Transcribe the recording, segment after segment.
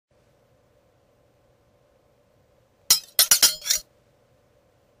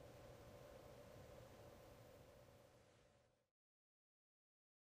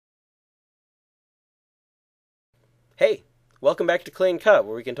Hey, welcome back to Clean Cut,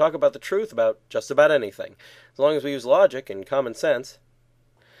 where we can talk about the truth about just about anything, as long as we use logic and common sense.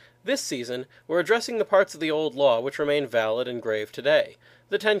 This season, we're addressing the parts of the old law which remain valid and grave today,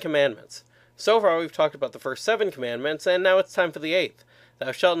 the Ten Commandments. So far we've talked about the first 7 commandments, and now it's time for the 8th,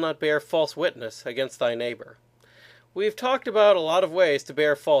 Thou shalt not bear false witness against thy neighbor. We've talked about a lot of ways to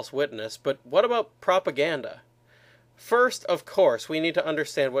bear false witness, but what about propaganda? First, of course, we need to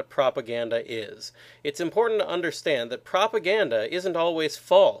understand what propaganda is. It's important to understand that propaganda isn't always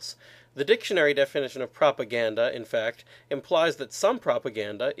false. The dictionary definition of propaganda, in fact, implies that some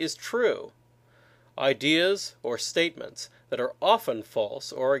propaganda is true. Ideas or statements that are often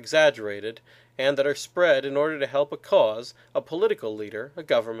false or exaggerated, and that are spread in order to help a cause, a political leader, a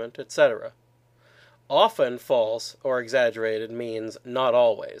government, etc. Often false or exaggerated means not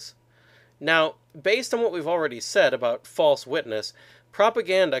always. Now, based on what we've already said about false witness,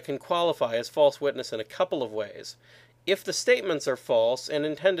 propaganda can qualify as false witness in a couple of ways. If the statements are false and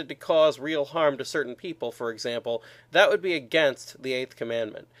intended to cause real harm to certain people, for example, that would be against the 8th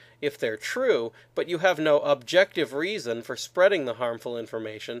commandment. If they're true, but you have no objective reason for spreading the harmful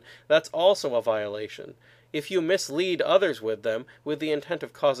information, that's also a violation. If you mislead others with them, with the intent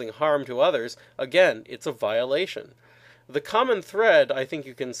of causing harm to others, again, it's a violation. The common thread, I think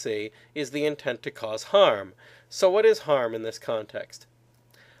you can see, is the intent to cause harm. So what is harm in this context?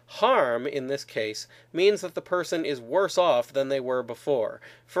 Harm, in this case, means that the person is worse off than they were before.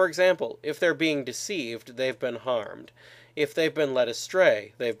 For example, if they're being deceived, they've been harmed. If they've been led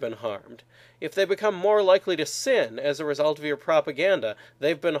astray, they've been harmed. If they become more likely to sin as a result of your propaganda,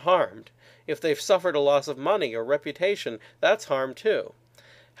 they've been harmed. If they've suffered a loss of money or reputation, that's harm too.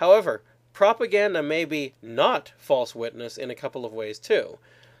 However, propaganda may be not false witness in a couple of ways too.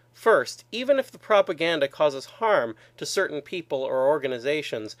 First, even if the propaganda causes harm to certain people or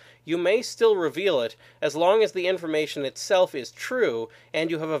organizations, you may still reveal it as long as the information itself is true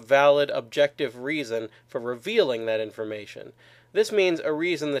and you have a valid objective reason for revealing that information. This means a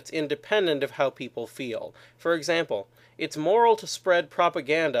reason that's independent of how people feel. For example, it's moral to spread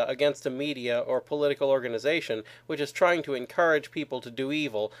propaganda against a media or political organization which is trying to encourage people to do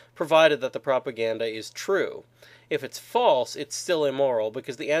evil, provided that the propaganda is true. If it's false, it's still immoral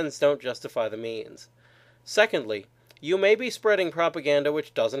because the ends don't justify the means. Secondly, you may be spreading propaganda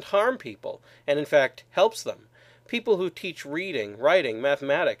which doesn't harm people, and in fact helps them. People who teach reading, writing,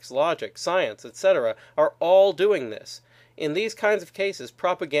 mathematics, logic, science, etc. are all doing this. In these kinds of cases,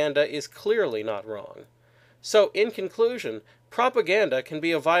 propaganda is clearly not wrong. So, in conclusion, propaganda can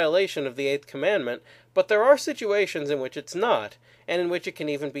be a violation of the 8th commandment, but there are situations in which it's not, and in which it can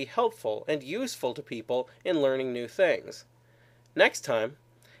even be helpful and useful to people in learning new things. Next time,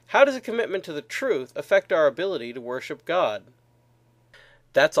 how does a commitment to the truth affect our ability to worship God?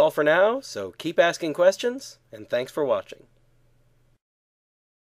 That's all for now, so keep asking questions, and thanks for watching.